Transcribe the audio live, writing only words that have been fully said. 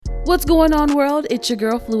What's going on, world? It's your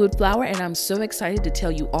girl Fluid Flower, and I'm so excited to tell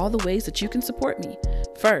you all the ways that you can support me.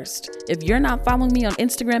 First, if you're not following me on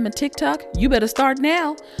Instagram and TikTok, you better start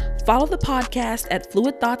now. Follow the podcast at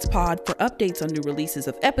Fluid Thoughts Pod for updates on new releases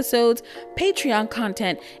of episodes, Patreon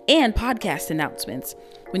content, and podcast announcements.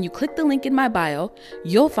 When you click the link in my bio,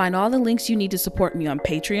 you'll find all the links you need to support me on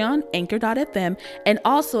Patreon, Anchor.fm, and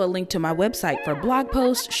also a link to my website for blog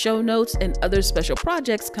posts, show notes, and other special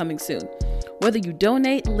projects coming soon. Whether you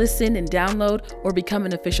donate, listen, and download, or become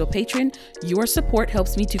an official patron, your support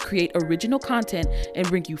helps me to create original content and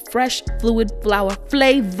bring you fresh, fluid flower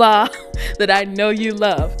flavor that I know you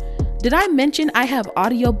love. Did I mention I have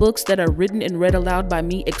audiobooks that are written and read aloud by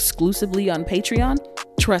me exclusively on Patreon?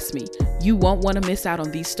 Trust me, you won't want to miss out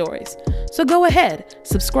on these stories. So go ahead,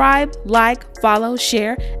 subscribe, like, follow,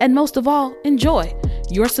 share, and most of all, enjoy.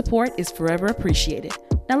 Your support is forever appreciated.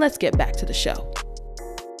 Now let's get back to the show.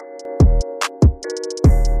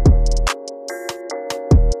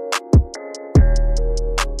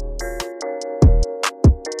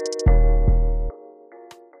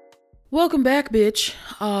 Welcome back, bitch.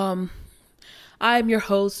 I'm your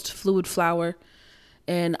host, Fluid Flower,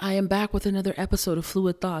 and I am back with another episode of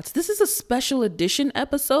Fluid Thoughts. This is a special edition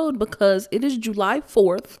episode because it is July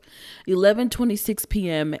 4th, 11:26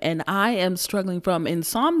 p.m., and I am struggling from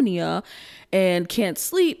insomnia and can't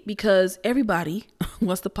sleep because everybody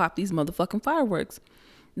wants to pop these motherfucking fireworks.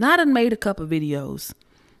 Now, I done made a couple videos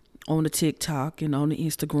on the TikTok and on the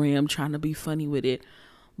Instagram trying to be funny with it,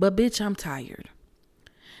 but bitch, I'm tired.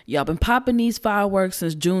 Y'all been popping these fireworks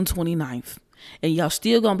since June 29th. And y'all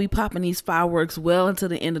still gonna be popping these fireworks well into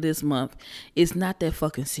the end of this month. It's not that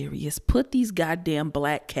fucking serious. Put these goddamn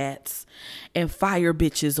black cats and fire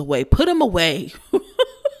bitches away. Put them away. I'm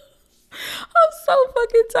so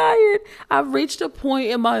fucking tired. I've reached a point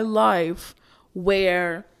in my life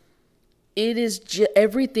where it is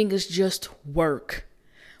everything is just work.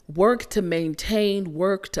 Work to maintain,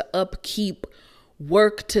 work to upkeep,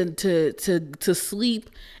 work to sleep.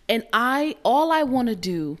 And all I want to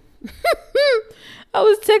do I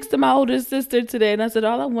was texting my older sister today and I said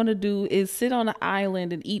all I want to do is sit on an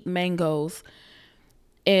island and eat mangoes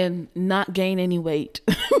and not gain any weight.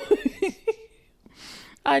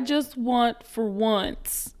 I just want for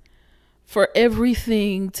once for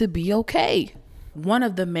everything to be okay. One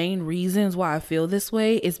of the main reasons why I feel this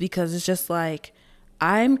way is because it's just like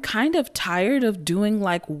I'm kind of tired of doing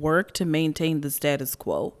like work to maintain the status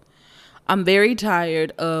quo. I'm very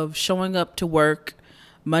tired of showing up to work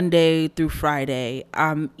Monday through Friday.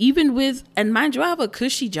 Even with, and mind you, I have a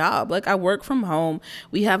cushy job. Like I work from home.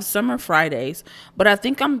 We have summer Fridays, but I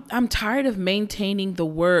think I'm tired of maintaining the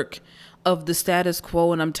work of the status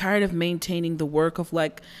quo, and I'm tired of maintaining the work of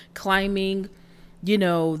like climbing, you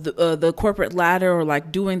know, the corporate ladder or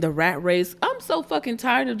like doing the rat race. I'm so fucking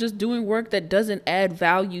tired of just doing work that doesn't add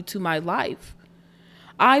value to my life.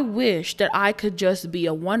 I wish that I could just be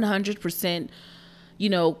a 100%, you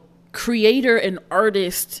know, creator and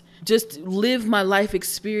artist, just live my life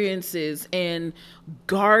experiences and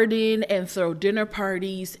garden and throw dinner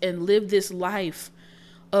parties and live this life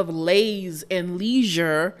of laze and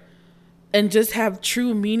leisure and just have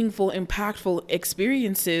true, meaningful, impactful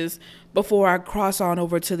experiences before I cross on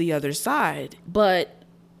over to the other side. But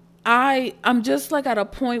I'm just like at a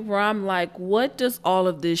point where I'm like, what does all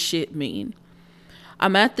of this shit mean?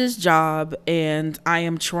 I'm at this job and I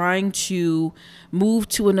am trying to move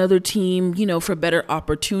to another team, you know, for better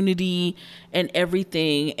opportunity and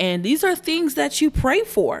everything. And these are things that you pray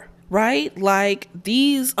for, right? Like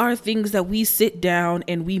these are things that we sit down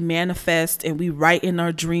and we manifest and we write in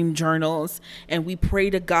our dream journals and we pray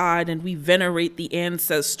to God and we venerate the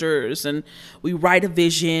ancestors and we write a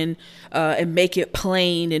vision and make it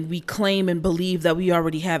plain and we claim and believe that we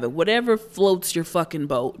already have it. Whatever floats your fucking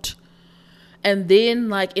boat. And then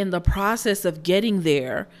like in the process of getting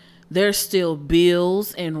there, there's still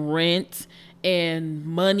bills and rent and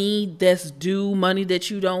money that's due, money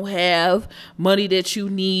that you don't have, money that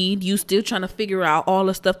you need. You still trying to figure out all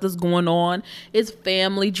the stuff that's going on. It's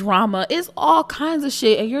family drama. It's all kinds of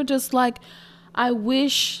shit. And you're just like, I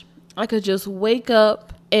wish I could just wake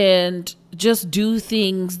up and just do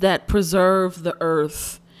things that preserve the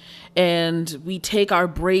earth. And we take our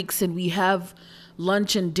breaks and we have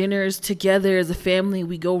lunch and dinners together as a family.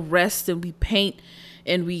 We go rest and we paint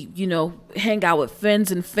and we, you know, hang out with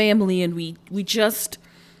friends and family and we just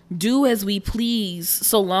do as we please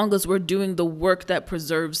so long as we're doing the work that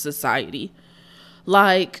preserves society.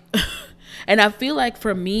 Like, and I feel like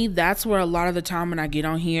for me, that's where a lot of the time when I get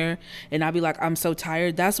on here and I be like, I'm so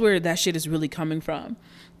tired, that's where that shit is really coming from.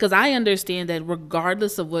 Because I understand that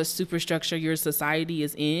regardless of what superstructure your society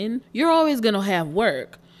is in, you're always going to have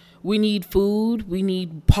work. We need food. We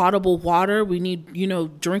need potable water. We need,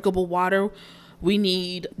 drinkable water. We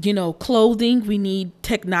need, clothing. We need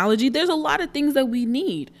technology. There's a lot of things that we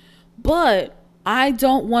need. But I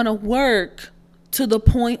don't want to work to the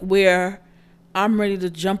point where I'm ready to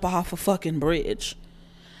jump off a fucking bridge.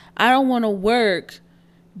 I don't want to work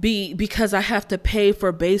because I have to pay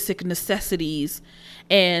for basic necessities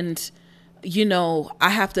and, I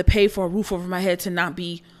have to pay for a roof over my head to not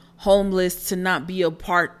be homeless, to not be a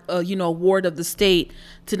ward of the state,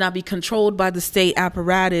 to not be controlled by the state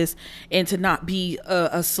apparatus, and to not be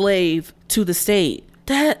a slave to the state.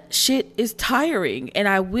 That shit is tiring. And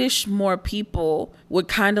I wish more people would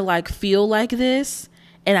kind of like feel like this.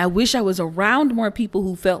 And I wish I was around more people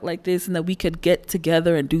who felt like this and that we could get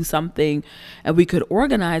together and do something and we could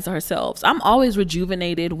organize ourselves. I'm always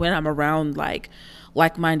rejuvenated when I'm around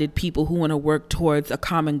like-minded people who want to work towards a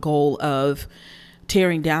common goal of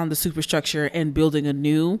tearing down the superstructure and building a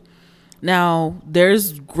new. Now,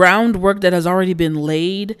 there's groundwork that has already been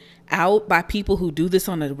laid out by people who do this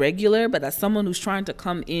on a regular, but as someone who's trying to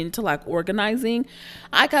come into like organizing,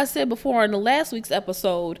 like I said before in the last week's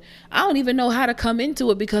episode, I don't even know how to come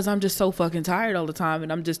into it because I'm just so fucking tired all the time,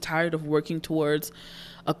 and I'm just tired of working towards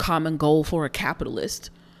a common goal for a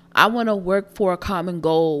capitalist. I want to work for a common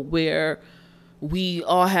goal where we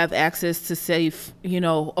all have access to safe,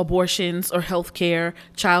 abortions or healthcare,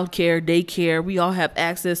 childcare, daycare. We all have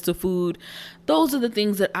access to food. Those are the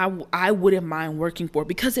things that I wouldn't mind working for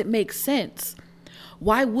because it makes sense.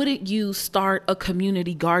 Why wouldn't you start a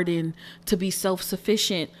community garden to be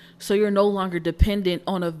self-sufficient so you're no longer dependent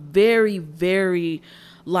on a very, very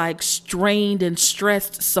strained and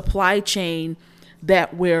stressed supply chain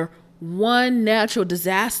that where one natural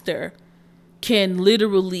disaster can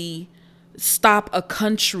literally stop a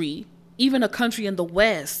country, even a country in the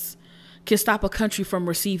West can stop a country from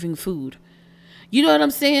receiving food. You know what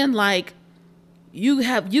I'm saying? Like you could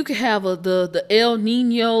have the El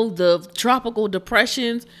Nino, the tropical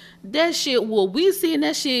depressions, that shit. Well, we seeing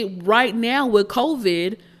that shit right now with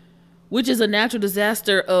COVID, which is a natural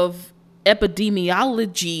disaster of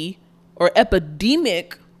epidemiology or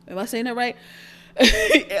epidemic. Am I saying that right?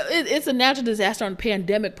 It's a natural disaster on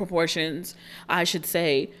pandemic proportions, I should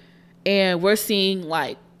say. And we're seeing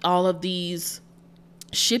like all of these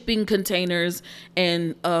shipping containers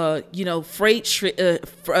and, freight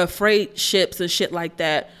ships and shit like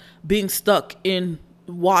that being stuck in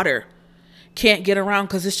water. Can't get around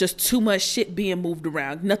because it's just too much shit being moved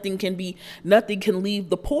around. Nothing can leave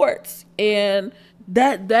the ports. And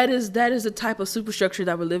that is the type of superstructure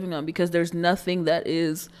that we're living on because there's nothing that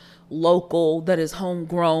is local, that is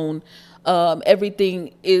homegrown.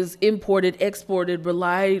 Everything is imported, exported,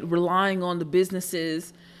 relying on the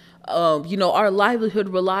businesses. Our livelihood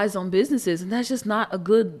relies on businesses, and that's just not a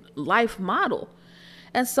good life model.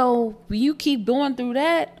 And so when you keep going through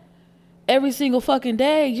that every single fucking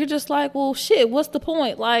day, you're just like, well, shit, what's the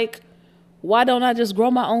point? Like, why don't I just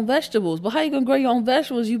grow my own vegetables? But how you gonna grow your own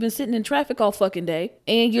vegetables? You've been sitting in traffic all fucking day,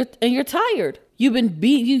 and you're tired. You've been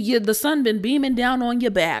the sun been beaming down on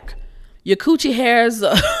your back. Your coochie hairs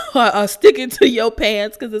are sticking to your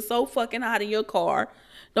pants because it's so fucking hot in your car.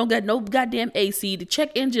 Don't got no goddamn AC. The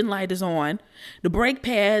check engine light is on. The brake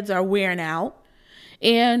pads are wearing out.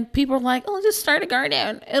 And people are like, oh, just start a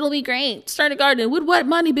garden. It'll be great. Start a garden. With what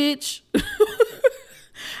money, bitch?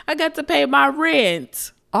 I got to pay my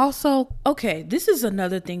rent. Also, okay, this is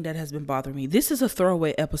another thing that has been bothering me. This is a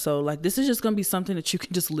throwaway episode. Like, this is just going to be something that you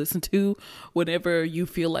can just listen to whenever you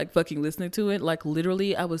feel like fucking listening to it. Like,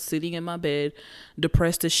 literally, I was sitting in my bed,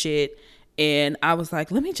 depressed as shit, and I was like,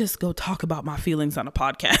 let me just go talk about my feelings on a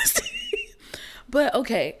podcast. But,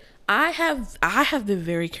 okay, I have been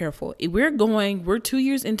very careful. We're 2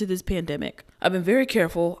 years into this pandemic. I've been very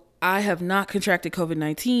careful. I have not contracted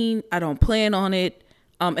COVID-19. I don't plan on it,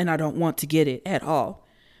 and I don't want to get it at all.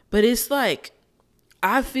 But it's like,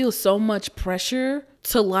 I feel so much pressure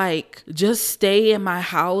to like just stay in my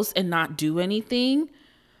house and not do anything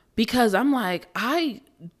because I'm like,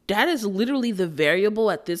 that is literally the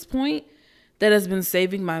variable at this point that has been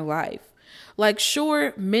saving my life. Like,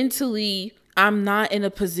 sure, mentally, I'm not in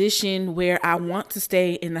a position where I want to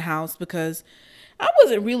stay in the house because I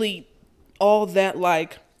wasn't really all that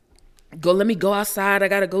like, let me go outside. I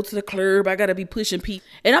got to go to the club. I got to be pushing people.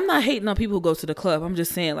 And I'm not hating on people who go to the club. I'm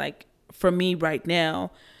just saying, like, for me right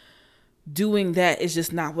now, doing that is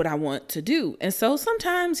just not what I want to do. And so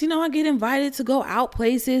sometimes, I get invited to go out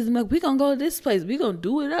places. I'm like, we're going to go to this place. We're going to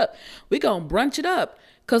do it up. We're going to brunch it up.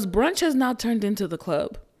 Because brunch has now turned into the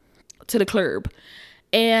club.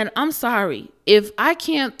 And I'm sorry, if I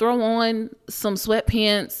can't throw on some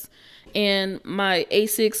sweatpants and my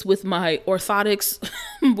Asics with my orthotics,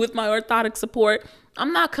 with my orthotic support,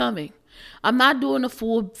 I'm not coming. I'm not doing a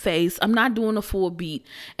full face. I'm not doing a full beat.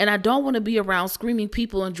 And I don't want to be around screaming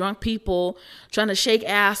people and drunk people trying to shake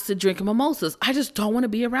ass to drink mimosas. I just don't want to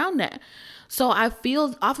be around that. So I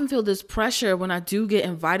often feel this pressure when I do get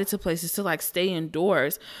invited to places to like stay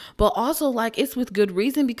indoors, but also like it's with good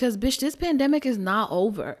reason because bitch, this pandemic is not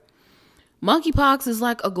over. Monkeypox is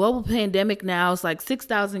like a global pandemic now. It's like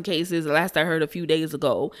 6,000 cases, last I heard a few days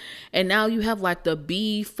ago. And now you have like the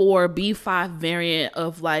B4, B5 variant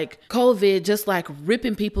of like COVID just like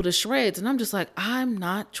ripping people to shreds. And I'm just like, I'm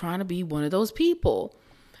not trying to be one of those people.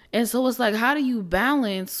 And so it's like, how do you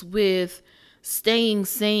balance with staying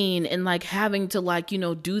sane and like having to like, you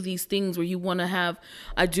know, do these things where you want to have,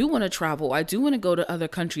 I do want to travel. I do want to go to other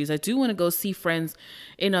countries. I do want to go see friends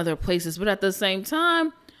in other places. But at the same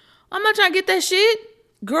time, I'm not trying to get that shit.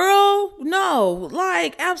 Girl, no,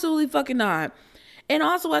 like absolutely fucking not. And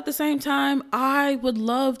also at the same time, I would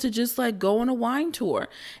love to just like go on a wine tour.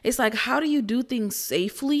 It's like, how do you do things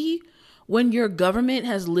safely when your government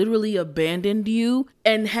has literally abandoned you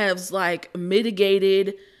and has like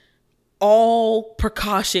mitigated all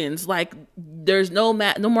precautions? Like there's no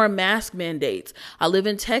more mask mandates. I live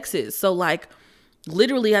in Texas. So like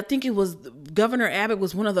literally, I think it was Governor Abbott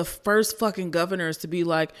was one of the first fucking governors to be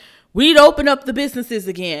like, we'd open up the businesses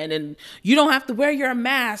again and you don't have to wear your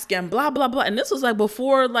mask and blah, blah, blah. And this was like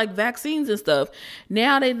before like vaccines and stuff.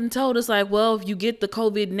 Now they done told us like, well, if you get the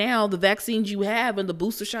COVID now, the vaccines you have and the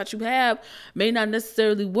booster shots you have may not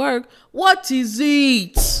necessarily work. What is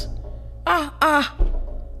it?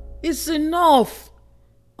 It's enough.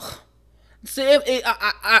 So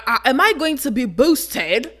am I going to be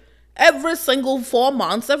boosted every single 4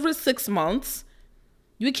 months, every 6 months?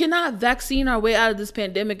 We cannot vaccine our way out of this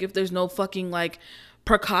pandemic if there's no fucking like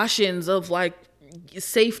precautions of like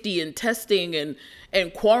safety and testing and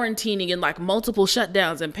quarantining and like multiple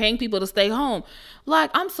shutdowns and paying people to stay home.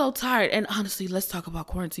 Like, I'm so tired. And honestly, let's talk about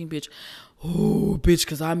quarantine, bitch. Oh, bitch,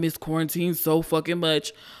 because I miss quarantine so fucking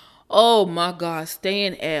much. Oh my God,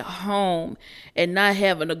 staying at home and not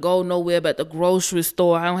having to go nowhere but the grocery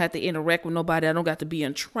store. I don't have to interact with nobody. I don't got to be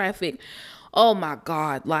in traffic. Oh my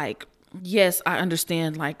God. Like, yes, I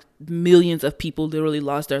understand like millions of people literally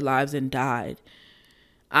lost their lives and died.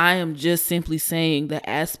 I am just simply saying the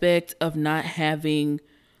aspect of not having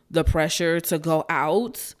the pressure to go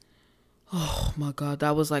out. Oh my God,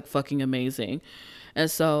 that was like fucking amazing. And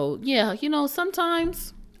so, yeah, you know,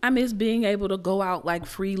 sometimes I miss being able to go out like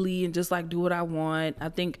freely and just like do what I want. I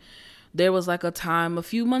think there was like a time a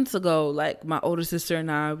few months ago, like my older sister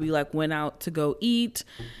and I, we like went out to go eat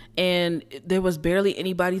and there was barely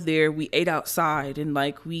anybody there. We ate outside and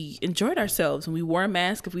like we enjoyed ourselves and we wore a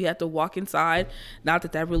mask if we had to walk inside. Not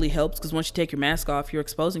that that really helps because once you take your mask off, you're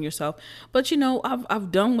exposing yourself. But you know,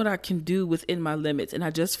 I've done what I can do within my limits. And I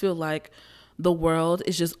just feel like the world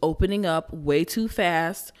is just opening up way too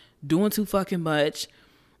fast, doing too fucking much.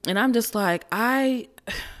 And I'm just like, I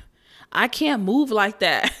can't move like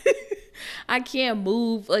that. I can't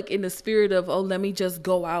move like in the spirit of, oh, let me just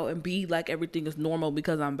go out and be like everything is normal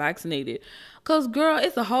because I'm vaccinated. Because, girl,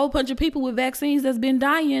 it's a whole bunch of people with vaccines that's been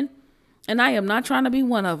dying. And I am not trying to be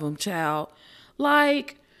one of them, child.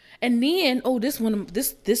 Like, and then, oh, this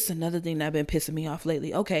is another thing that been pissing me off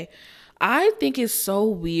lately. Okay. I think it's so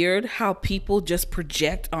weird how people just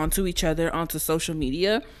project onto each other onto social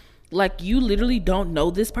media. Like, you literally don't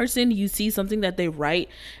know this person. You see something that they write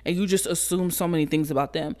and you just assume so many things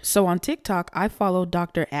about them. So on TikTok, I follow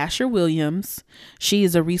Dr. Asher Williams. She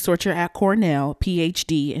is a researcher at Cornell,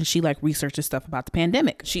 PhD, and she like researches stuff about the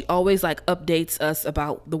pandemic. She always like updates us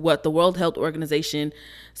about what the World Health Organization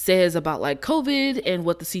says about like COVID and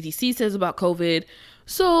what the CDC says about COVID.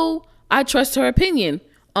 So I trust her opinion.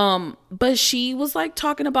 But she was like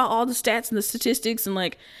talking about all the stats and the statistics and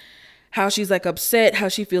like how she's like upset, how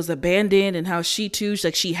she feels abandoned, and how she too,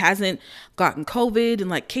 like she hasn't gotten COVID and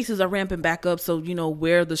like cases are ramping back up. So, you know,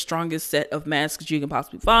 wear the strongest set of masks you can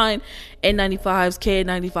possibly find, N95s,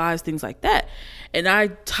 KN95s, things like that. And I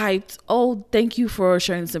typed, oh, thank you for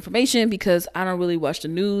sharing this information because I don't really watch the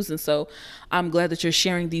news. And so I'm glad that you're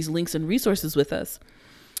sharing these links and resources with us.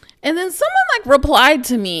 And then someone like replied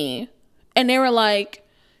to me and they were like,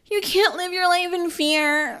 you can't live your life in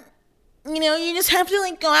fear. You know, you just have to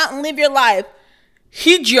like go out and live your life.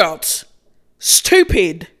 Idiot.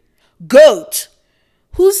 Stupid. Goat.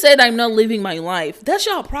 Who said I'm not living my life? That's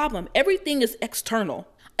y'all problem. Everything is external.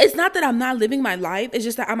 It's not that I'm not living my life. It's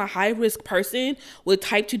just that I'm a high risk person with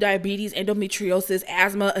type 2 diabetes, endometriosis,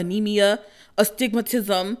 asthma, anemia,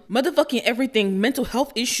 astigmatism, motherfucking everything, mental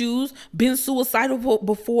health issues, been suicidal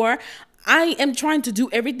before. I am trying to do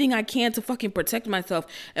everything I can to fucking protect myself.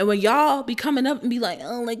 And when y'all be coming up and be like,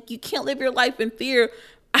 oh, like, you can't live your life in fear.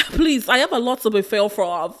 Please, I have a lot to be fearful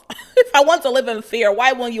of. If I want to live in fear,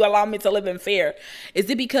 why won't you allow me to live in fear? Is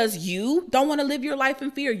it because you don't want to live your life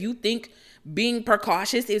in fear? You think being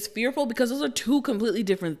precautious is fearful? Because those are two completely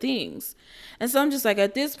different things. And so I'm just like,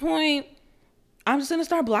 at this point, I'm just going to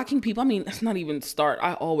start blocking people. I mean, it's not even start.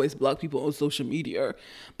 I always block people on social media.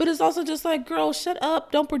 But it's also just like, girl, shut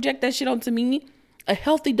up. Don't project that shit onto me. A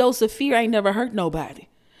healthy dose of fear ain't never hurt nobody.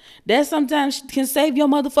 That sometimes can save your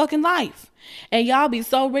motherfucking life. And y'all be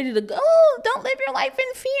so ready to go, oh, don't live your life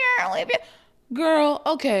in fear. Girl,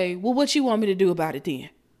 okay, well, what you want me to do about it then?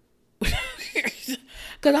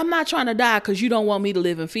 Because I'm not trying to die because you don't want me to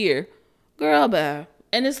live in fear. Girl, bye.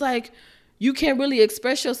 And it's like, you can't really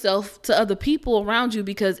express yourself to other people around you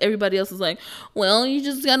because everybody else is like, well, you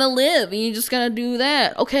just gotta live and you just gotta do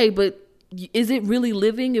that. Okay, but is it really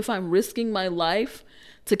living if I'm risking my life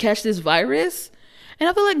to catch this virus? And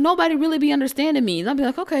I feel like nobody really be understanding me. And I'll be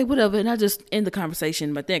like, okay, whatever. And I just end the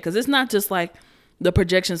conversation right there. Because it's not just like the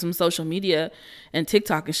projections from social media and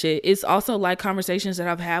TikTok and shit. It's also like conversations that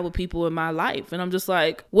I've had with people in my life. And I'm just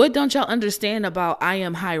like, what don't y'all understand about I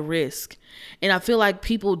am high risk? And I feel like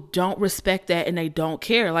people don't respect that and they don't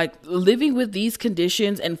care. Like living with these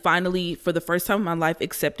conditions and finally for the first time in my life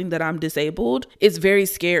accepting that I'm disabled is very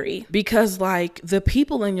scary because like the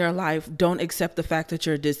people in your life don't accept the fact that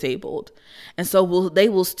you're disabled. And so they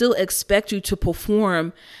will still expect you to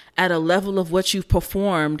perform at a level of what you've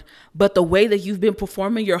performed, but the way that you've been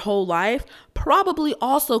performing your whole life probably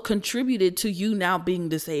also contributed to you now being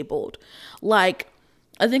disabled. Like,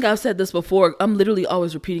 I think I've said this before. I'm literally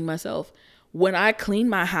always repeating myself. When I clean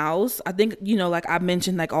my house, I think, you know, like I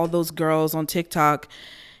mentioned, like all those girls on TikTok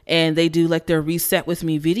and they do like their reset with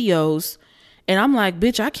me videos. And I'm like,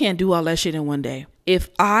 bitch, I can't do all that shit in one day. If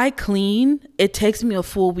I clean, it takes me a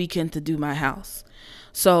full weekend to do my house.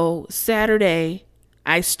 So Saturday,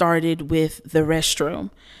 I started with the restroom.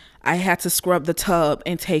 I had to scrub the tub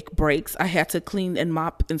and take breaks. I had to clean and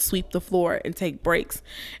mop and sweep the floor and take breaks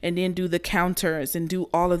and then do the counters and do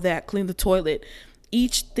all of that, clean the toilet.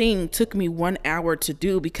 Each thing took me 1 hour to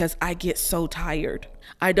do because I get so tired.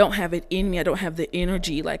 I don't have it in me. I don't have the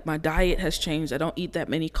energy. Like my diet has changed. I don't eat that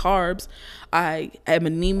many carbs. I am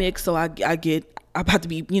anemic. So I'm about to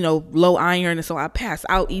be, you know, low iron. And so I pass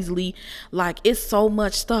out easily. Like it's so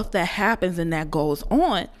much stuff that happens and that goes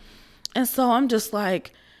on. And so I'm just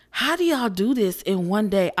like, how do y'all do this in one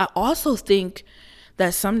day? I also think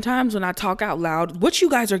that sometimes when I talk out loud, what you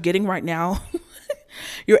guys are getting right now,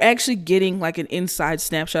 you're actually getting like an inside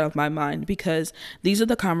snapshot of my mind because these are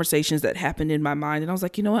the conversations that happened in my mind. And I was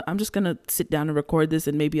like, you know what? I'm just going to sit down and record this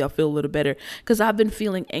and maybe I'll feel a little better because I've been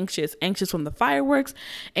feeling anxious from the fireworks,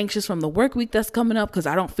 anxious from the work week that's coming up because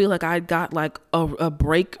I don't feel like I got like a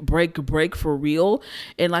break for real.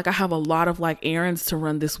 And like I have a lot of like errands to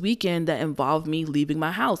run this weekend that involve me leaving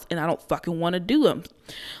my house and I don't fucking want to do them.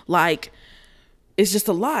 Like it's just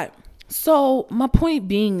a lot. So my point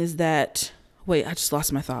being is that wait, I just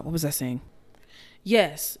lost my thought. What was I saying?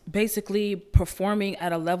 Yes, basically performing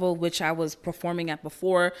at a level which I was performing at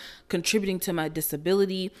before, contributing to my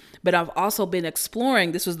disability. But I've also been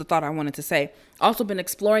exploring, this was the thought I wanted to say, also been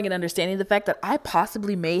exploring and understanding the fact that I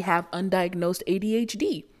possibly may have undiagnosed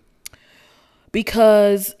ADHD.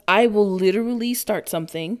 Because I will literally start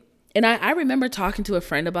something. And I remember talking to a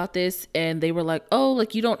friend about this and they were like, oh,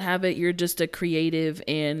 like you don't have it. You're just a creative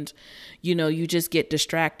and, you know, you just get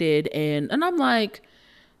distracted. And I'm like,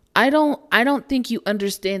 I don't think you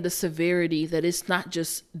understand the severity that it's not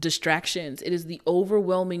just distractions. It is the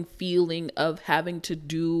overwhelming feeling of having to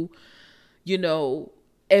do, you know,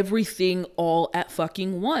 everything all at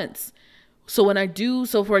fucking once. So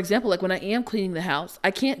for example, like when I am cleaning the house,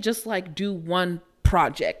 I can't just like do one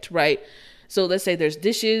project, right? So let's say there's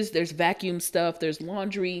dishes, there's vacuum stuff, there's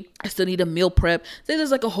laundry. I still need a meal prep. So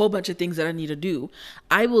there's like a whole bunch of things that I need to do.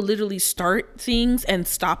 I will literally start things and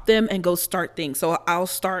stop them and go start things. So I'll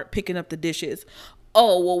start picking up the dishes.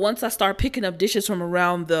 Oh, well, once I start picking up dishes from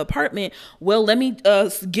around the apartment, well, let me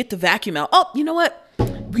get the vacuum out. Oh, you know what?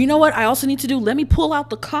 I also need to do, let me pull out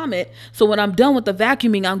the Comet. So when I'm done with the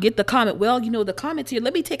vacuuming, I'll get the Comet. Well, you know, the Comet's here.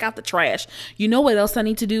 Let me take out the trash. You know what else I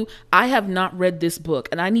need to do? I have not read this book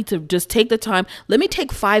and I need to just take the time. Let me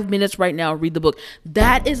take 5 minutes right now and read the book.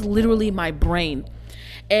 That is literally my brain.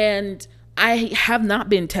 And I have not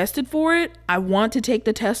been tested for it. I want to take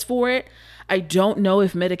the test for it. I don't know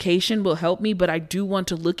if medication will help me, but I do want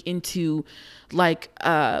to look into like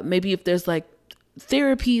maybe if there's like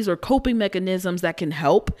therapies or coping mechanisms that can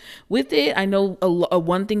help with it. I know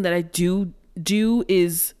one thing that I do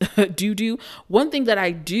is one thing that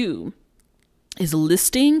I do is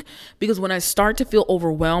listing, because when I start to feel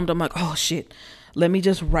overwhelmed, I'm like, oh shit, let me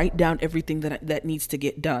just write down everything that needs to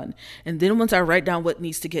get done. And then once I write down what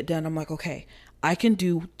needs to get done, I'm like, okay, I can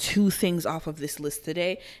do 2 things off of this list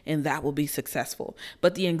today and that will be successful.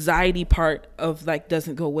 But the anxiety part of like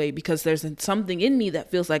doesn't go away, because there's something in me that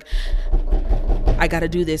feels like I got to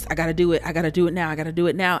do this. I got to do it. I got to do it now. I got to do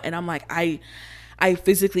it now. And I'm like, I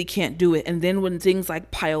physically can't do it. And then when things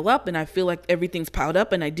like pile up and I feel like everything's piled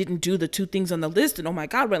up and I didn't do the 2 things on the list, and oh my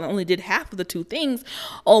God, well, I only did half of the 2 things.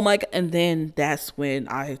 Oh my God. And then that's when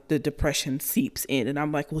the depression seeps in and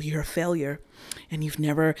I'm like, well, you're a failure and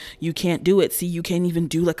you can't do it. See, you can't even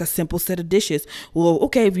do like a simple set of dishes. Well,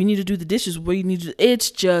 okay, if you need to do the dishes, what you need to do,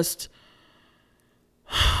 it's just,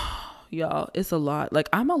 y'all, it's a lot. Like,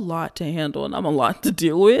 I'm a lot to handle and I'm a lot to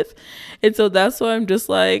deal with. And so that's why I'm just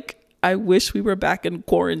like, I wish we were back in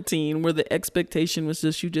quarantine where the expectation was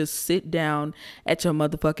just, you just sit down at your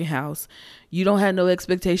motherfucking house. You don't have no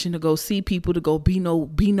expectation to go see people, to go be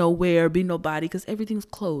nowhere, be nobody, because everything's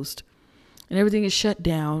closed and everything is shut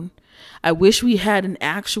down. I wish we had an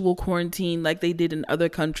actual quarantine like they did in other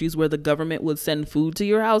countries where the government would send food to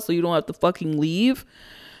your house so you don't have to fucking leave.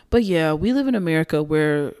 But yeah, we live in America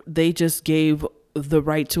where they just gave the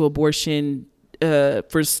right to abortion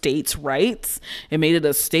for states' rights and made it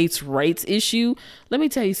a states' rights issue. Let me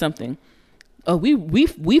tell you something. We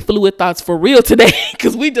flew with thoughts for real today,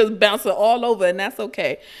 because we just bouncing all over, and that's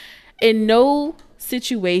okay. In no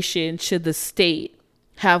situation should the state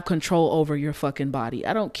have control over your fucking body.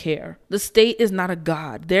 I don't care. The state is not a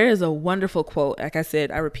god. There is a wonderful quote. Like I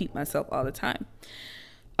said, I repeat myself all the time.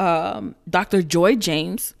 Dr. Joy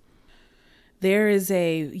James. There is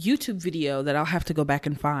a YouTube video that I'll have to go back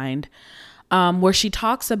and find, where she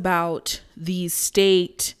talks about the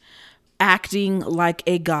state acting like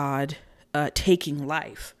a god, taking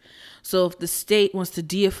life. So if the state wants to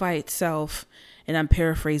deify itself, and I'm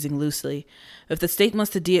paraphrasing loosely, if the state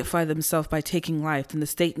wants to deify themselves by taking life, then the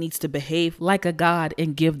state needs to behave like a god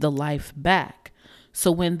and give the life back.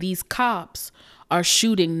 So when these cops are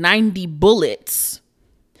shooting 90 bullets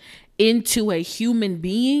into a human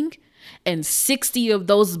being and 60 of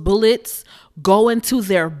those bullets go into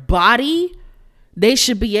their body, they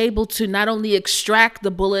should be able to not only extract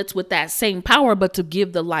the bullets with that same power, but to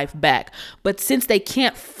give the life back. But since they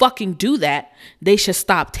can't fucking do that, they should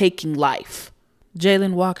stop taking life.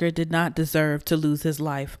 Jayland Walker did not deserve to lose his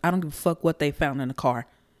life. I don't give a fuck what they found in the car.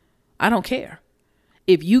 I don't care.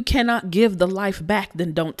 If you cannot give the life back,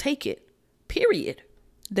 then don't take it. Period.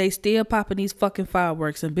 They still popping these fucking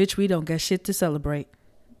fireworks, and bitch, we don't got shit to celebrate.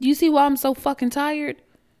 You see why I'm so fucking tired?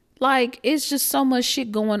 Like, it's just so much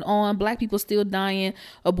shit going on. Black people still dying.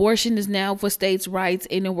 Abortion is now for states' rights,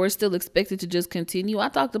 and then we're still expected to just continue. I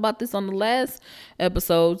talked about this on the last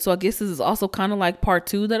episode, so I guess this is also kind of like part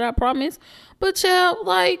 2 that I promised. But child,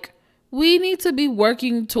 like, we need to be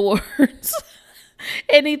working towards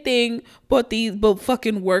anything but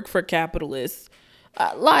fucking work for capitalists.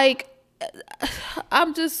 I'm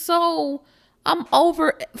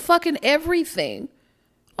over fucking everything.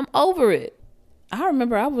 I'm over it. I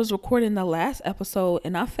remember I was recording the last episode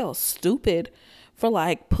and I felt stupid for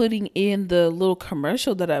like putting in the little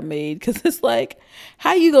commercial that I made, because it's like,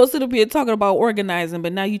 how you gonna sit up here talking about organizing,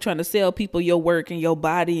 but now you trying to sell people your work and your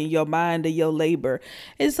body and your mind and your labor.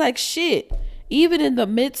 It's like, shit, even in the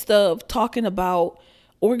midst of talking about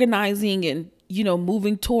organizing and, you know,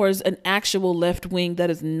 moving towards an actual left wing that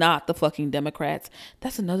is not the fucking Democrats.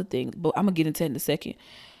 That's another thing, but I'm gonna get into it in a second.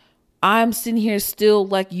 I'm sitting here still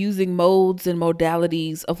like using modes and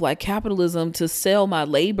modalities of like capitalism to sell my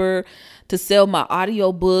labor, to sell my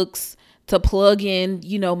audio books, to plug in,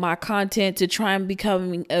 you know, my content, to try and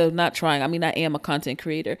becoming, not trying, I mean, I am a content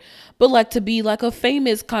creator, but like to be like a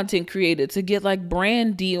famous content creator, to get like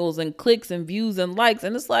brand deals and clicks and views and likes.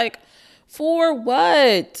 And it's like, for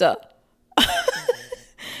what?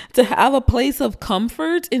 To have a place of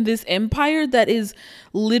comfort in this empire that is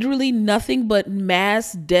literally nothing but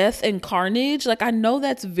mass death and carnage. Like, I know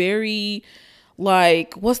that's very,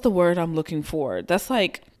 like, what's the word I'm looking for? That's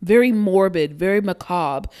like very morbid, very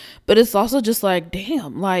macabre, but it's also just like,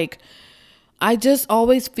 damn, like, I just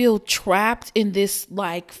always feel trapped in this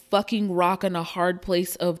like fucking rock and a hard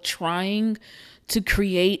place of trying to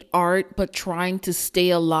create art, but trying to stay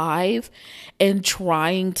alive and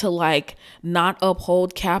trying to like not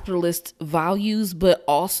uphold capitalist values, but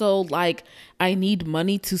also like I need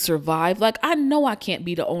money to survive. Like, I know I can't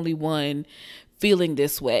be the only one feeling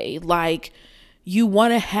this way. Like, you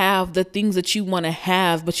want to have the things that you want to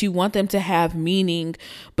have, but you want them to have meaning,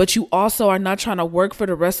 but you also are not trying to work for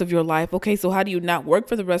the rest of your life. Okay, so how do you not work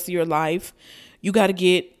for the rest of your life? You got to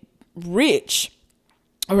get rich.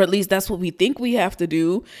 or at least that's what we think we have to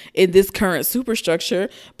do in this current superstructure.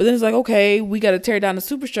 But then it's like, okay, we got to tear down the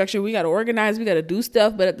superstructure. We got to organize. We got to do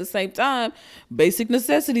stuff. But at the same time, basic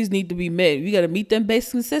necessities need to be met. We got to meet them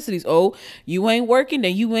basic necessities. Oh, you ain't working,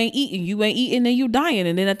 then you ain't eating. You ain't eating, then you dying.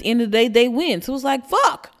 And then at the end of the day, they win. So it's like,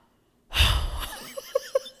 fuck.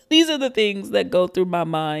 These are the things that go through my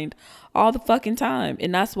mind all the fucking time.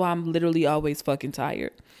 And that's why I'm literally always fucking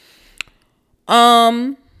tired.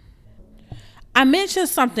 I mentioned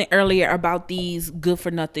something earlier about these good for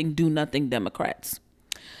nothing, do nothing Democrats.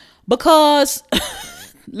 Because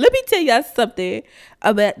let me tell y'all something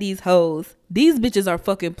about these hoes. These bitches are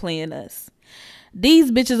fucking playing us.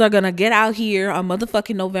 These bitches are gonna get out here on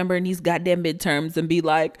motherfucking November in these goddamn midterms and be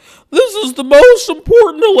like, this is the most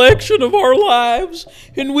important election of our lives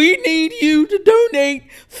and we need you to donate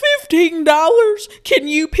 $15. Can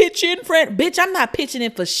you pitch in, friend? Bitch, I'm not pitching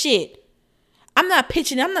in for shit. I'm not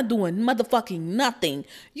pitching. I'm not doing motherfucking nothing.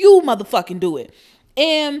 You motherfucking do it.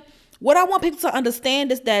 And what I want people to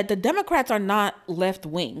understand is that the Democrats are not left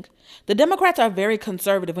wing. The Democrats are very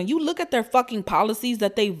conservative. When you look at their fucking policies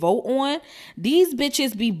that they vote on, these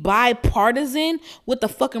bitches be bipartisan with the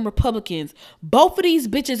fucking Republicans. Both of these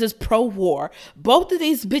bitches is pro-war. Both of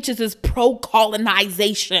these bitches is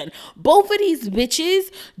pro-colonization. Both of these bitches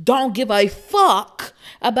don't give a fuck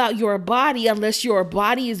about your body unless your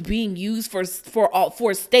body is being used for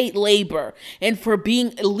state labor and for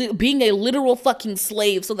being a literal fucking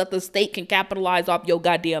slave so that the state can capitalize off your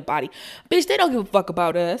goddamn body. Bitch, they don't give a fuck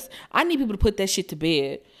about us. I need people to put that shit to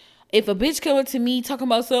bed. If a bitch coming to me talking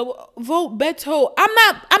about some vote Beto,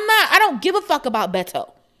 I don't give a fuck about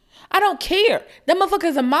Beto. I don't care. That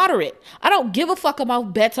motherfucker's a moderate. I don't give a fuck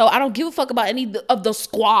about Beto. I don't give a fuck about any of the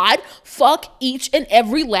squad. Fuck each and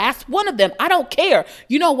every last one of them. I don't care.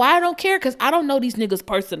 You know why I don't care? Because I don't know these niggas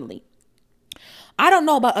personally. I don't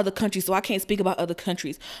know about other countries, so I can't speak about other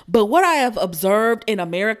countries. But what I have observed in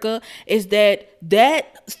America is that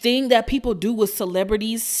thing that people do with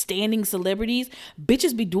celebrities, standing celebrities,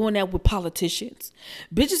 bitches be doing that with politicians.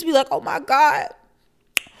 Bitches be like, oh my God,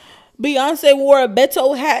 Beyonce wore a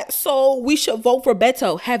Beto hat, so we should vote for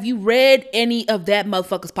Beto. Have you read any of that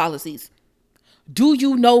motherfucker's policies? Do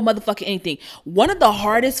you know motherfucking anything? One of the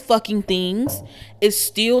hardest fucking things is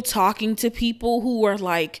still talking to people who are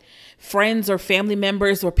like friends or family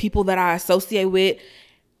members or people that I associate with,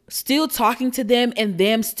 still talking to them and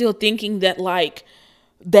them still thinking that like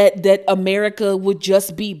that America would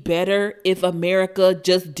just be better if America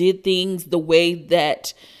just did things the way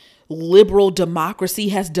that liberal democracy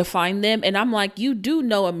has defined them. And I'm like, you do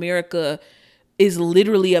know America is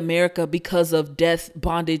literally America because of death,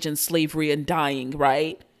 bondage, and slavery and dying,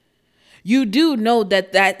 right? You do know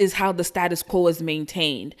that is how the status quo is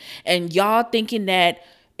maintained. And y'all thinking that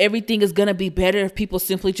everything is going to be better if people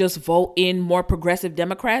simply just vote in more progressive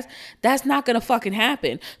Democrats. That's not going to fucking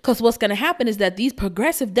happen. Because what's going to happen is that these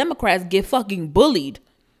progressive Democrats get fucking bullied.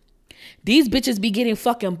 These bitches be getting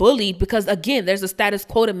fucking bullied because, again, there's a status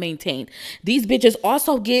quo to maintain. These bitches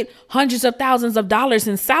also get hundreds of thousands of dollars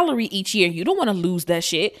in salary each year. You don't want to lose that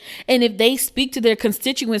shit. And if they speak to their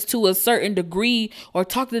constituents to a certain degree or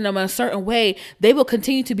talk to them in a certain way, they will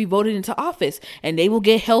continue to be voted into office. And they will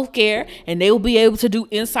get health care and they will be able to do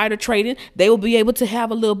insider trading. They will be able to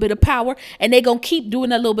have a little bit of power and they're going to keep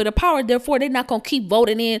doing that little bit of power. Therefore, they're not going to keep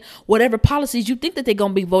voting in whatever policies you think that they're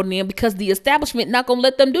going to be voting in because the establishment not going to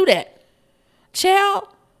let them do that. Child,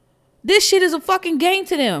 this shit is a fucking game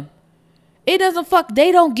to them. They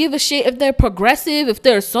don't give a shit if they're progressive, if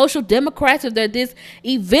they're social democrats, if they're this.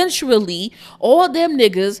 Eventually, all them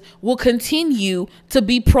niggas will continue to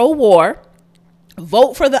be pro-war,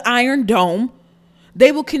 vote for the Iron Dome.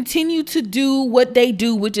 They will continue to do what they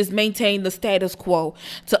do, which is maintain the status quo,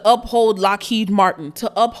 to uphold Lockheed Martin, to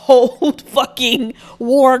uphold fucking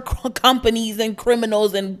war companies and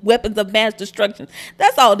criminals and weapons of mass destruction.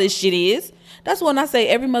 That's all this shit is. That's when I say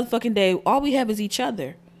every motherfucking day, all we have is each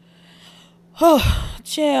other. Oh,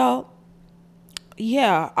 child.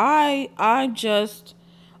 Yeah, I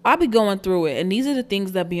be going through it. And these are the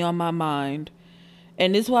things that be on my mind.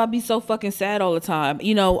 And this is why I be so fucking sad all the time.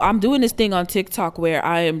 You know, I'm doing this thing on TikTok where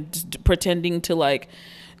I am pretending to like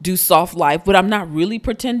do soft life, but I'm not really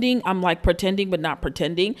pretending. I'm like pretending, but not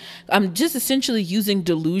pretending. I'm just essentially using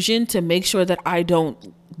delusion to make sure that I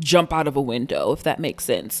don't jump out of a window, if that makes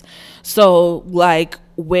sense. So like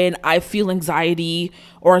when I feel anxiety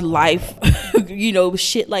or life, you know,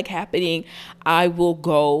 shit like happening, I will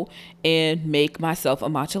go and make myself a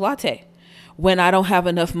matcha latte. When I don't have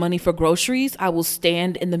enough money for groceries, I will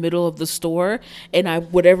stand in the middle of the store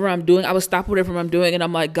and whatever I'm doing, I will stop whatever I'm doing. And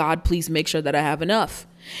I'm like, God, please make sure that I have enough.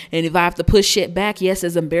 And if I have to push shit back, yes,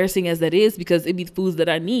 as embarrassing as that is, because it be foods that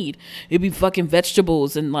I need. It be fucking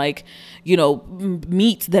vegetables and like,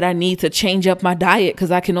 meats that I need to change up my diet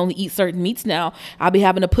because I can only eat certain meats now. I'll be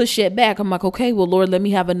having to push shit back. I'm like, okay, well, Lord, let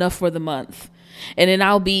me have enough for the month. And then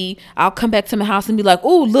I'll come back to my house and be like,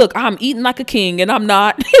 oh, look, I'm eating like a king and I'm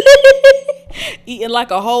not eating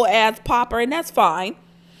like a whole ass popper. And that's fine.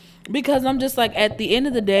 Because I'm just like, at the end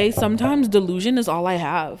of the day, sometimes delusion is all I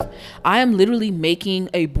have. I am literally making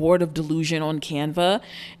a board of delusion on Canva,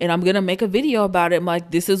 and I'm going to make a video about it. I'm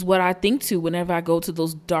like, this is what I think to whenever I go to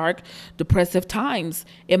those dark, depressive times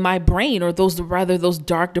in my brain, or those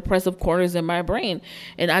dark, depressive corners in my brain.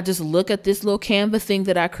 And I just look at this little Canva thing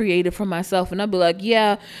that I created for myself, and I'll be like,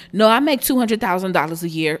 yeah, no, I make $200,000 a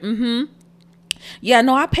year. Yeah,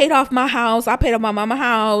 no, I paid off my house. I paid off my mama's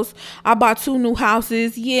house. I bought 2 new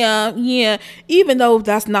houses. Yeah. Even though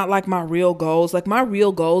that's not like my real goals. Like my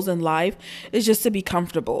real goals in life is just to be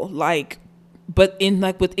comfortable. But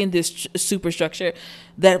within this superstructure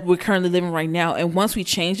that we're currently living right now. And once we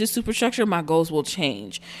change the superstructure, my goals will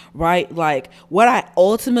change, right? Like what I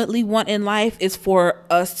ultimately want in life is for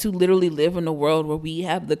us to literally live in a world where we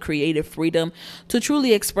have the creative freedom to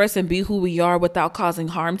truly express and be who we are without causing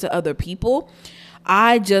harm to other people.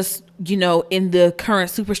 I just, in the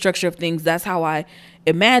current superstructure of things, that's how I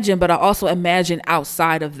imagine, but I also imagine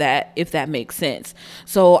outside of that, if that makes sense.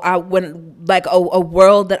 So a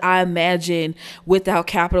world that I imagine without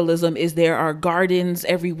capitalism is there are gardens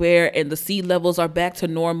everywhere and the sea levels are back to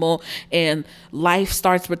normal and life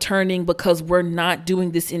starts returning because we're not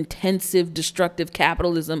doing this intensive destructive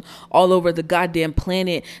capitalism all over the goddamn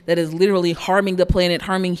planet that is literally harming the planet,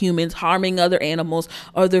 harming humans, harming other animals,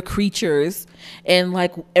 other creatures. And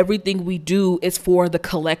like everything we do is for the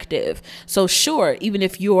collective. So sure, even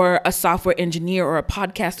if you're a software engineer or a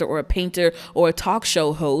podcaster or a painter or a talk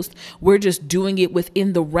show host, we're just doing it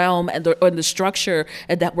within the realm and the structure,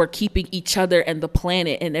 and that we're keeping each other and the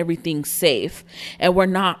planet and everything safe. And we're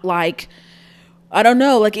not like, I don't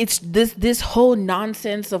know, like it's this whole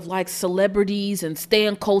nonsense of like celebrities and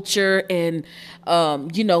stan culture and,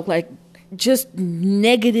 like just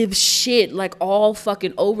negative shit like all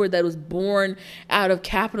fucking over that was born out of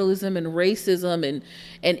capitalism and racism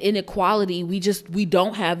and inequality. We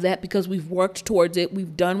don't have that because we've worked towards it.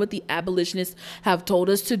 We've done what the abolitionists have told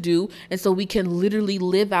us to do. And so we can literally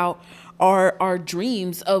live out our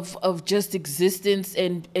dreams of just existence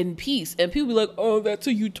and peace. And people be like, oh, that's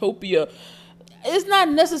a utopia. It's not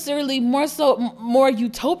necessarily more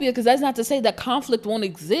utopia, because that's not to say that conflict won't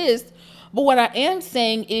exist. But what I am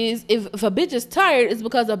saying is if a bitch is tired, it's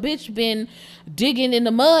because a bitch been digging in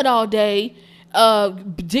the mud all day,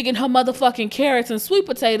 digging her motherfucking carrots and sweet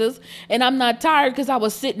potatoes. And I'm not tired because I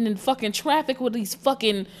was sitting in fucking traffic with these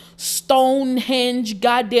fucking Stonehenge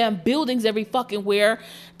goddamn buildings every fucking where,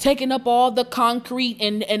 taking up all the concrete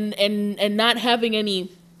and not having any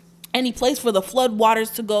place for the flood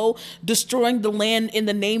waters to go, destroying the land in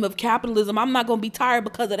the name of capitalism. I'm not going to be tired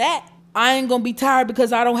because of that. I ain't gonna be tired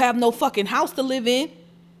because I don't have no fucking house to live in.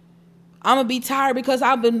 I'm gonna be tired because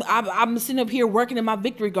I'm sitting up here working in my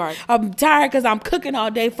victory garden. I'm tired because I'm cooking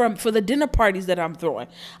all day for the dinner parties that I'm throwing.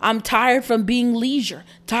 I'm tired from being leisure,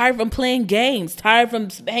 tired from playing games, tired from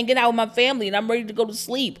hanging out with my family, and I'm ready to go to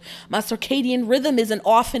sleep. My circadian rhythm isn't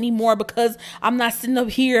off anymore because I'm not sitting up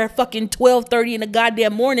here at fucking 12:30 in the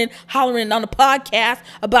goddamn morning hollering on a podcast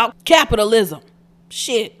about capitalism.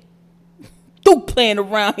 Shit. Don't playing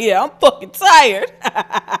around here. I'm fucking tired.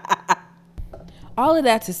 All of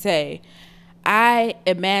that to say, I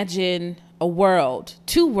imagine a world,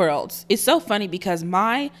 2 worlds. It's so funny because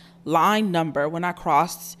my line number when I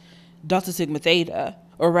crossed Delta Sigma Theta,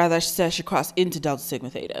 or rather I should cross into Delta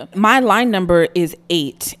Sigma Theta, my line number is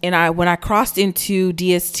 8. And when I crossed into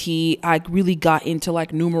DST, I really got into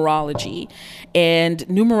like numerology. And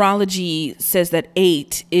numerology says that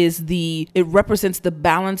 8 it represents the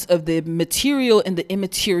balance of the material and the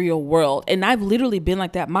immaterial world. And I've literally been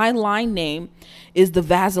like that. My line name is the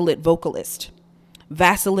Vacillate Vocalist.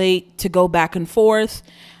 Vacillate, to go back and forth.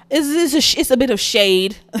 It's a bit of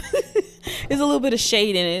shade. There's a little bit of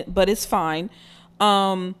shade in it, but it's fine.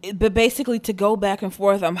 But basically, to go back and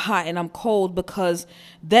forth, I'm hot and I'm cold, because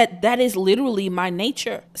that is literally my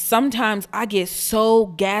nature. Sometimes I get so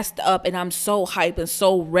gassed up and I'm so hyped and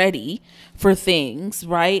so ready for things,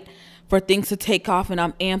 right? For things to take off, and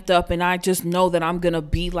I'm amped up and I just know that I'm going to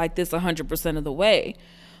be like this 100% of the way.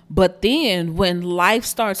 But then when life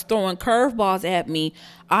starts throwing curveballs at me,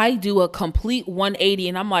 I do a complete 180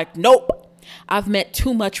 and I'm like, nope, I've met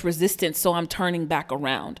too much resistance, so I'm turning back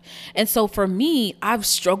around. And so for me, I've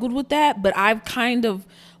struggled with that, but I've kind of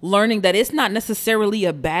learning that it's not necessarily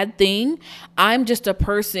a bad thing. I'm just a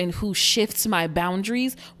person who shifts my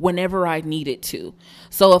boundaries whenever I need it to.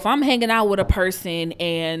 So if I'm hanging out with a person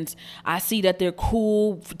and I see that they're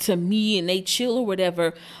cool to me and they chill or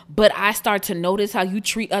whatever, but I start to notice how you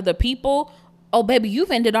treat other people, oh baby, you've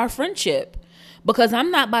ended our friendship. Because I'm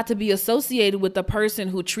not about to be associated with the person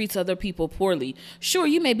who treats other people poorly. Sure,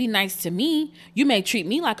 you may be nice to me. You may treat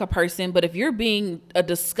me like a person. But if you're being a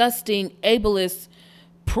disgusting, ableist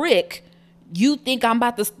prick, you think I'm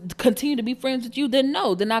about to continue to be friends with you, then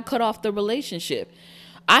no, then I cut off the relationship.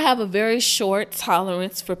 I have a very short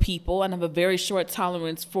tolerance for people and I have a very short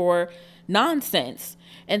tolerance for nonsense.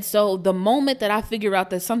 And so the moment that I figure out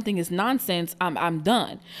that something is nonsense, I'm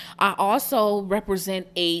done. I also represent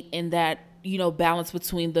 8 in that, balance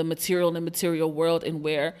between the material and the material world, and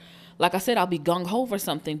where, like I said, I'll be gung-ho for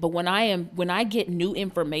something. But when I get new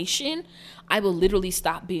information, I will literally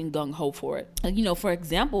stop being gung-ho for it. For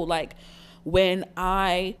example, like when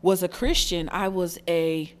I was a Christian, I was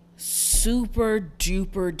a super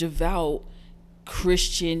duper devout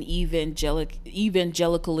Christian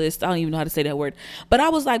evangelicalist. I don't even know how to say that word. But I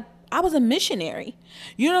was a missionary.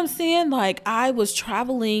 You know what I'm saying? Like I was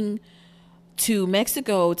traveling to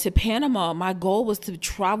Mexico, to Panama. My goal was to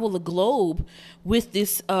travel the globe with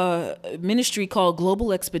this ministry called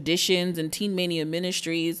Global Expeditions and Teen Mania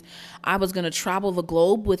Ministries. I was going to travel the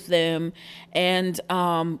globe with them and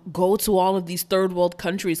go to all of these third world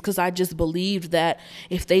countries, because I just believed that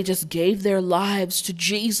if they just gave their lives to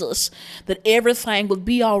Jesus, that everything would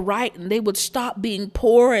be all right and they would stop being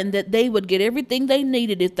poor and that they would get everything they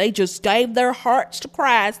needed if they just gave their hearts to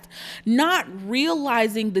Christ, not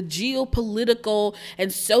realizing the geopolitical and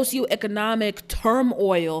socioeconomic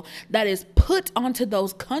turmoil that is put onto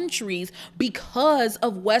those countries because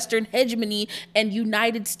of Western hegemony and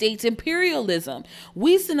United States imperialism.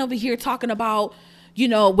 We sit over here talking about,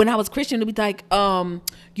 when I was Christian, it'd be like,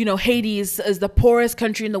 Haiti is the poorest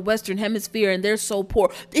country in the Western hemisphere and they're so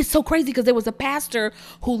poor. It's so crazy because there was a pastor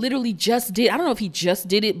who literally I don't know if he just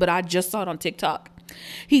did it, but I just saw it on TikTok.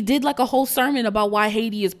 He did like a whole sermon about why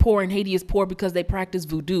Haiti is poor, and Haiti is poor because they practice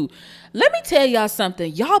voodoo. Let me tell y'all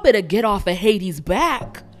something. Y'all better get off of Haiti's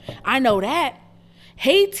back. I know that.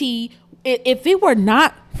 Haiti, if it were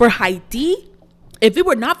not for Haiti,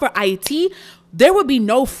 there would be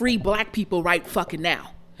no free black people right fucking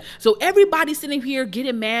now. So everybody sitting here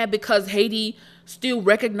getting mad because Haiti still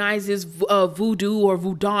recognizes voodoo or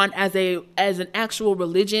voodoo as an actual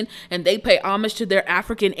religion, and they pay homage to their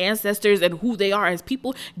African ancestors and who they are as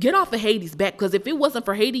people. Get off of Haiti's back, because if it wasn't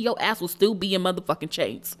for Haiti, your ass would still be in motherfucking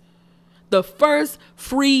chains. The first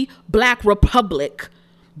free black republic.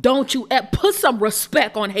 Don't you put some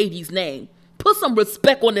respect on Haiti's name. Put some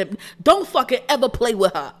respect on it. Don't fucking ever play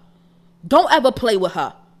with her. Don't ever play with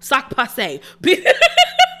her. Sac passe.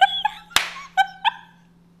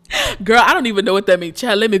 Girl, I don't even know what that means.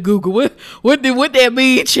 Child, let me Google what that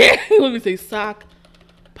mean, child. Let me say sac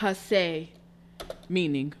passe.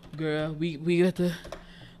 Meaning, girl, we got to,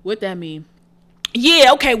 what that mean?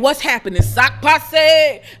 Yeah, okay, what's happening? Sac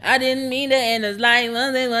passe. I didn't mean to, and it's like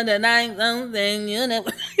something,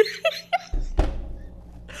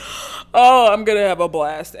 Oh, I'm gonna have a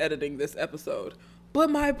blast editing this episode. But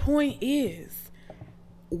my point is,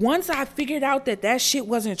 once I figured out that shit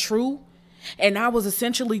wasn't true, and I was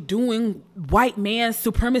essentially doing white man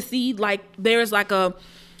supremacy, like there's like a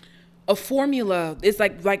formula. It's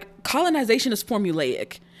like colonization is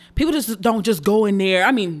formulaic. People just don't just go in there.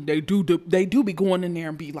 I mean, they do be going in there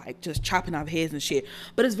and be like just chopping off heads and shit.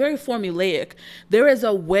 But it's very formulaic. There is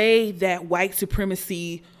a way that white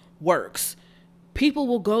supremacy works. People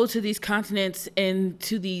will go to these continents and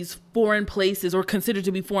to these foreign places, or considered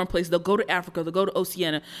to be foreign places. They'll go to Africa, they'll go to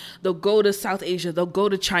Oceania, they'll go to South Asia, they'll go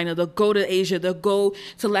to China, they'll go to Asia, they'll go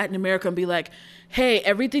to Latin America and be like, hey,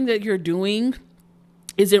 everything that you're doing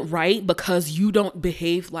isn't right because you don't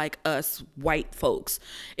behave like us white folks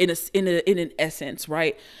in an essence,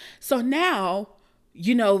 right? So now,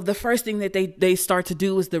 the first thing that they start to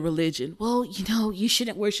do is the religion. Well, you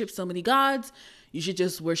shouldn't worship so many gods. You should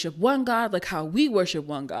just worship one God, like how we worship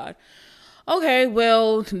one God. Okay,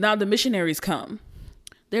 well, now the missionaries come.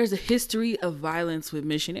 There's a history of violence with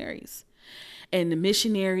missionaries. And the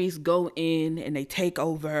missionaries go in and they take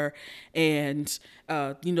over and,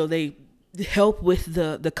 they help with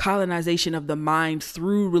the colonization of the mind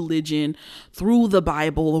through religion, through the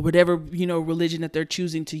Bible, or whatever, religion that they're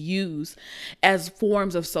choosing to use as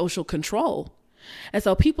forms of social control. And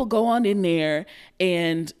so people go on in there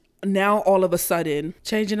and Now all of a sudden,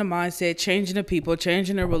 changing the mindset, changing the people,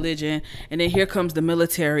 changing the religion, and then here comes the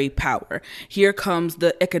military power. Here comes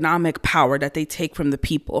the economic power that they take from the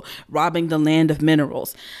people, robbing the land of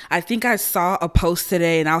minerals. I think I saw a post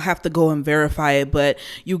today, and I'll have to go and verify it, but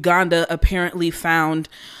Uganda apparently found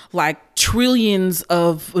like trillions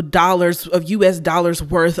of dollars, of US dollars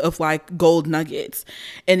worth of like gold nuggets.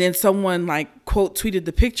 And then someone like quote tweeted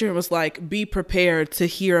the picture and was like, be prepared to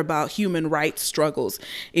hear about human rights struggles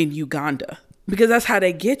in Uganda. Because that's how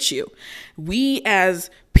they get you. We as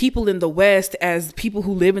people in the West, as people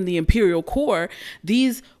who live in the imperial core,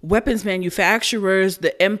 these weapons manufacturers,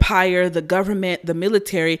 the empire, the government, the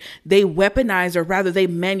military, they weaponize, or rather they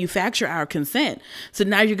manufacture our consent. So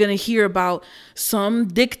now you're going to hear about some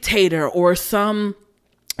dictator or some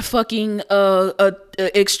fucking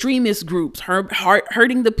extremist groups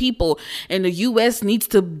hurting the people, and the US needs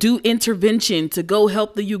to do intervention to go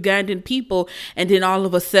help the Ugandan people, and then all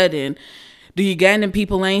of a sudden the Ugandan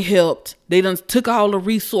people ain't helped. They done took all the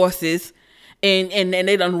resources and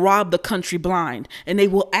they done robbed the country blind. And they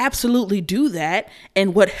will absolutely do that.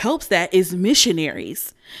 And what helps that is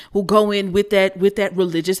missionaries who go in with that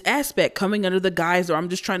religious aspect, coming under the guise, or I'm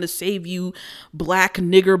just trying to save you black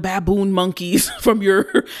nigger baboon monkeys from your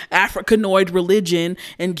Africanoid religion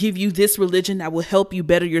and give you this religion that will help you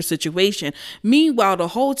better your situation. Meanwhile, the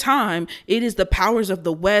whole time it is the powers of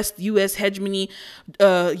the West, US hegemony,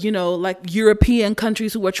 like European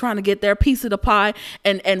countries who are trying to get their piece of the pie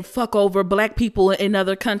and fuck over black people in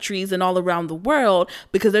other countries and all around the world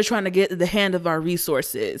because they're trying to get the hand of our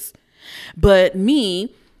resources. But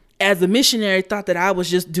me, as a missionary, thought that I was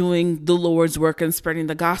just doing the Lord's work and spreading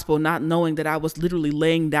the gospel, not knowing that I was literally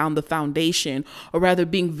laying down the foundation, or rather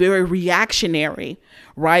being very reactionary,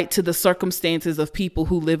 right, to the circumstances of people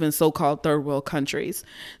who live in so-called third world countries.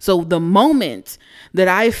 So the moment that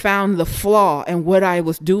I found the flaw in what I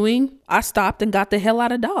was doing, I stopped and got the hell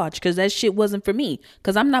out of Dodge, because that shit wasn't for me,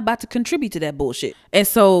 because I'm not about to contribute to that bullshit. And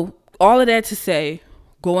so all of that to say,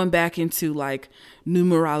 going back into like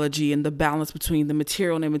numerology and the balance between the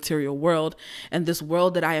material and immaterial world, and this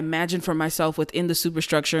world that I imagine for myself within the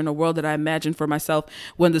superstructure and the world that I imagine for myself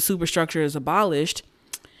when the superstructure is abolished,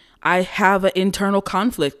 I have an internal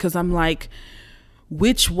conflict because I'm like,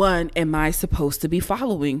 which one am I supposed to be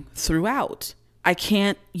following throughout? I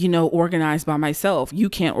can't, organize by myself. You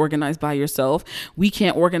can't organize by yourself. We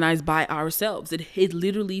can't organize by ourselves. It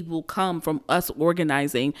literally will come from us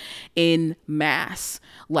organizing in mass,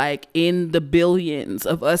 like in the billions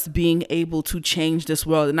of us being able to change this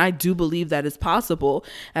world. And I do believe that is possible.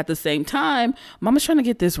 At the same time, mama's trying to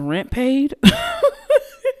get this rent paid.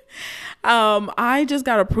 I just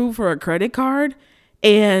got approved for a credit card,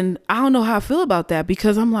 and I don't know how I feel about that,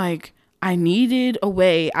 because I'm like, I needed a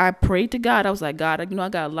way. I prayed to God. I was like, God, I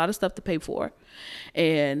got a lot of stuff to pay for,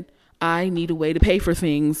 and I need a way to pay for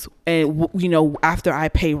things. And, after I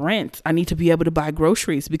pay rent, I need to be able to buy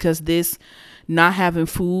groceries, because this not having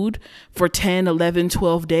food for 10, 11,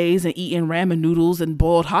 12 days and eating ramen noodles and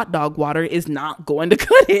boiled hot dog water is not going to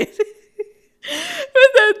cut it.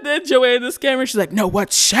 that Joanne the scammer, she's like, no,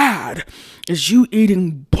 what's sad is you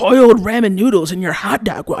eating boiled ramen noodles in your hot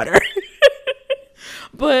dog water.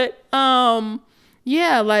 But,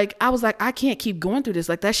 yeah, like, I was like, I can't keep going through this.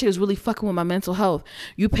 Like, that shit is really fucking with my mental health.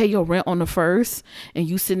 You pay your rent on the 1st, and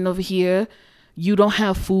you sitting over here, you don't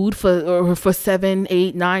have food for 7,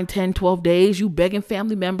 8, 9, 10, 12 days. You begging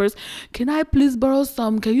family members, can I please borrow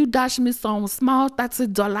some? Can you dash me some small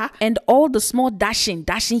 $30? And all the small dashing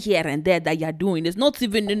here and there that you're doing is not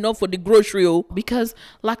even enough for the grocery. Because,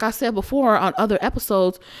 like I said before on other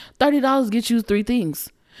episodes, $30 gets you 3 things.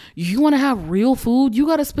 You want to have real food, you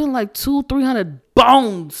got to spend like $200-300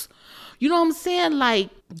 bones. You know what I'm saying? Like,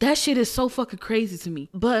 that shit is so fucking crazy to me.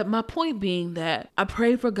 But my point being that I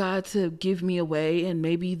prayed for God to give me a way, and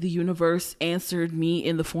maybe the universe answered me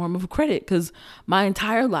in the form of credit, because my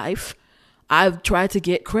entire life I've tried to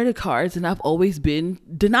get credit cards and I've always been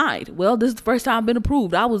denied. Well, this is the first time I've been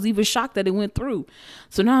approved. I was even shocked that it went through.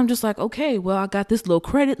 So now I'm just like, okay, well, I got this low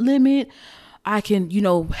credit limit. I can,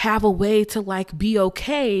 have a way to like be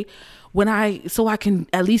okay so I can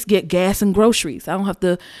at least get gas and groceries. I don't have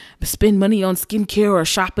to spend money on skincare or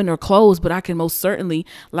shopping or clothes, but I can most certainly,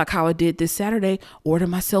 like how I did this Saturday, order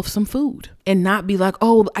myself some food and not be like,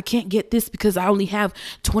 oh, I can't get this because I only have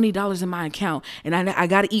 $20 in my account. And I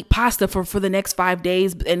got to eat pasta for the next 5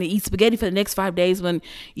 days and eat spaghetti for the next 5 days, when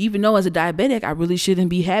even though as a diabetic, I really shouldn't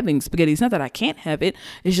be having spaghetti. It's not that I can't have it.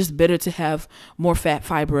 It's just better to have more fat,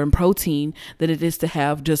 fiber, and protein than it is to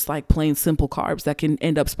have just like plain simple carbs that can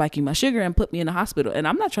end up spiking my sugar and put me in the hospital. And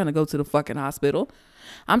I'm not trying to go to the fucking hospital.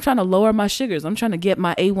 I'm trying to lower my sugars. I'm trying to get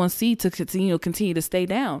my A1C to continue to stay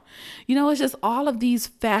down. It's just all of these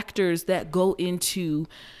factors that go into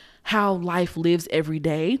how life lives every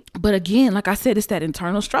day. But again, like I said, it's that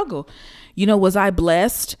internal struggle. Was I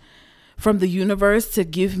blessed from the universe to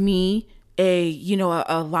give me a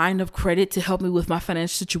line of credit to help me with my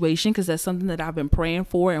financial situation, because that's something that I've been praying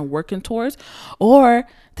for and working towards? Or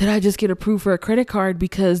did I just get approved for a credit card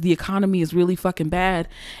because the economy is really fucking bad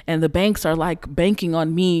and the banks are like banking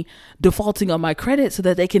on me defaulting on my credit so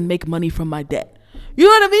that they can make money from my debt? You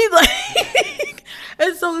know what I mean? Like,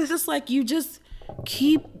 and so it's just like,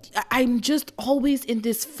 I'm just always in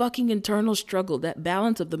this fucking internal struggle, that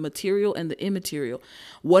balance of the material and the immaterial,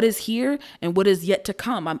 what is here and what is yet to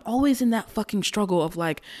come. I'm always in that fucking struggle of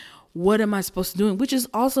like, what am I supposed to do? Which is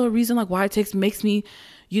also a reason like why it makes me,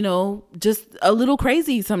 just a little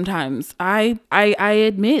crazy sometimes. I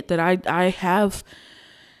admit that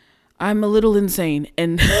I'm a little insane,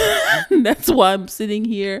 and that's why I'm sitting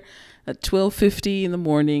here at 12:50 in the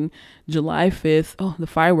morning, July 5th. Oh, the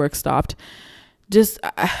fireworks stopped.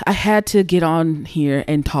 I had to get on here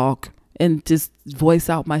and talk and just voice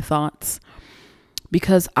out my thoughts,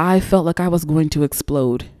 because I felt like I was going to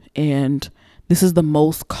explode. And this is the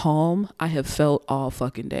most calm I have felt all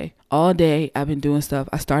fucking day. All day I've been doing stuff.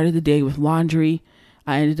 I started the day with laundry.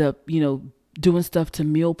 I ended up, doing stuff to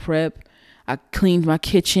meal prep. I cleaned my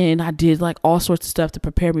kitchen. I did like all sorts of stuff to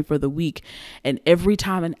prepare me for the week. And every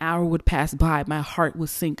time an hour would pass by, my heart would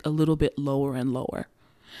sink a little bit lower and lower.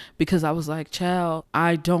 Because I was like, child,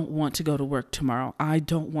 I don't want to go to work tomorrow. I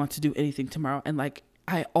don't want to do anything tomorrow. And like,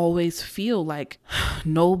 I always feel like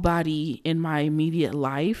nobody in my immediate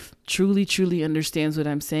life truly, truly understands what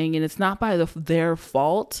I'm saying. And it's not by their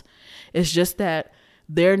fault. It's just that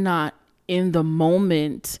they're not in the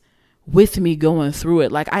moment with me going through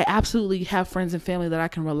it. Like, I absolutely have friends and family that I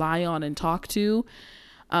can rely on and talk to,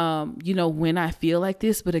 when I feel like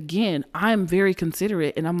this. But again, I'm very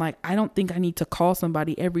considerate, and I'm like, I don't think I need to call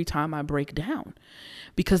somebody every time I break down,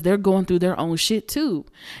 because they're going through their own shit too.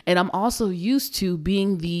 And I'm also used to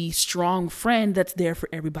being the strong friend that's there for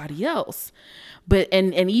everybody else. But,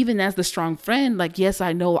 and even as the strong friend, like, yes,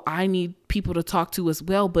 I know I need people to talk to as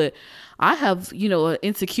well, but I have, an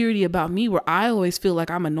insecurity about me where I always feel like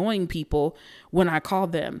I'm annoying people when I call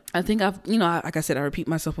them. I think like I said, I repeat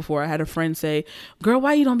myself before. I had a friend say, girl,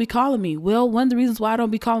 why you don't be calling me? Well, one of the reasons why I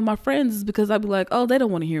don't be calling my friends is because I'd be like, oh, they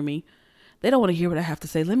don't want to hear me. They don't want to hear what I have to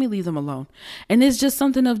say. Let me leave them alone. And it's just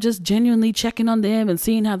something of just genuinely checking on them and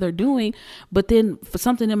seeing how they're doing. But then for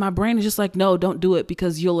something in my brain is just like, no, don't do it,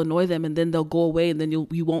 because you'll annoy them and then they'll go away and then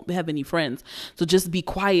you won't have any friends. So just be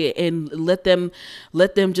quiet and let them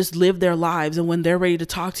just live their lives. And when they're ready to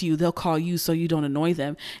talk to you, they'll call you so you don't annoy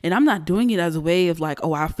them. And I'm not doing it as a way of like,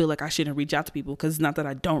 oh, I feel like I shouldn't reach out to people, because it's not that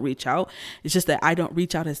I don't reach out. It's just that I don't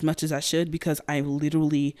reach out as much as I should, because I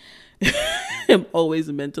literally am always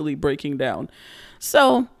mentally breaking down.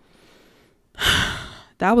 So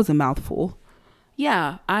that was a mouthful.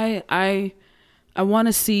 Yeah, I want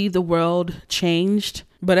to see the world changed,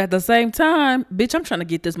 but at the same time, bitch, I'm trying to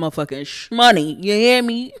get this motherfucking money. You hear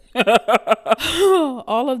me?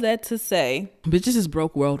 All of that to say, bitches is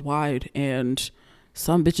broke worldwide, and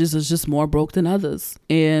some bitches is just more broke than others.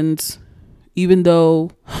 And even though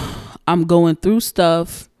I'm going through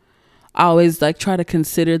stuff, I always like try to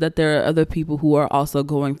consider that there are other people who are also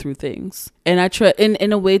going through things. And I try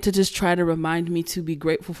in a way to just try to remind me to be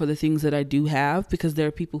grateful for the things that I do have, because there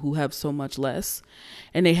are people who have so much less,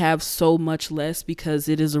 and they have so much less because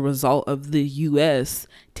it is a result of the US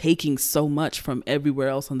taking so much from everywhere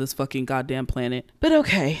else on this fucking goddamn planet. But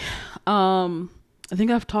okay. I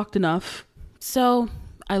think I've talked enough. So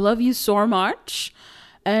I love you so much.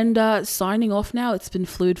 And signing off now. It's been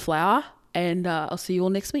Fluid Flower, and I'll see you all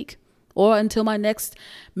next week. Or until my next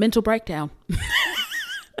mental breakdown.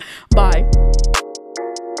 Bye.